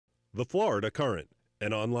The Florida Current,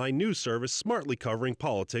 an online news service smartly covering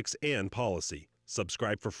politics and policy.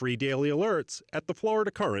 Subscribe for free daily alerts at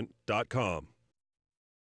thefloridacurrent.com.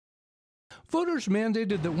 Voters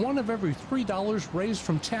mandated that one of every $3 raised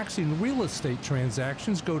from taxing real estate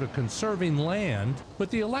transactions go to conserving land, but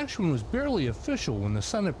the election was barely official when the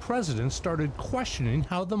Senate president started questioning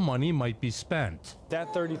how the money might be spent.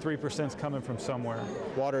 That 33% is coming from somewhere.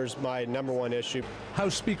 Water's my number one issue.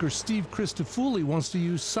 House Speaker Steve Christofouli wants to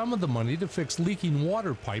use some of the money to fix leaking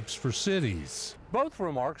water pipes for cities. Both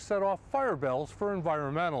remarks set off fire bells for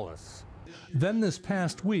environmentalists. Then this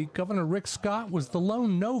past week, Governor Rick Scott was the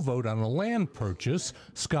lone no vote on a land purchase.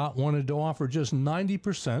 Scott wanted to offer just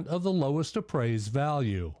 90% of the lowest appraised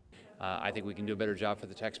value. I think we can do a better job for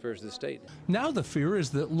the taxpayers of the state. Now the fear is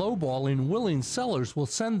that lowballing willing sellers will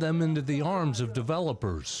send them into the arms of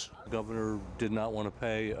developers. The governor did not want to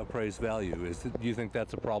pay appraised value. Do you think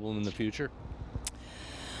that's a problem in the future?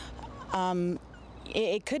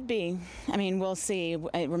 It could be. I mean, we'll see.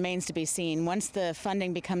 It remains to be seen. Once the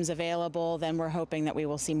funding becomes available, then we're hoping that we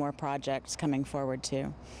will see more projects coming forward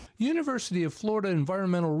too. University of Florida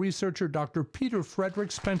environmental researcher Dr. Peter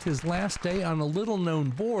Frederick spent his last day on a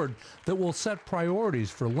little-known board that will set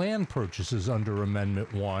priorities for land purchases under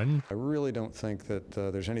Amendment 1. I really don't think that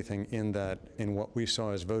there's anything in what we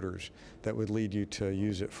saw as voters that would lead you to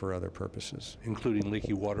use it for other purposes. Including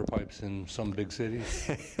leaky water pipes in some big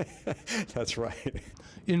cities? That's right.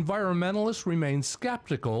 Environmentalists remain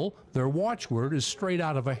skeptical. Their watchword is straight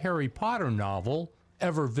out of a Harry Potter novel,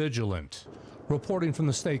 ever vigilant. Reporting from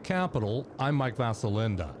the state capitol, I'm Mike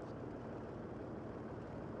Vasalinda.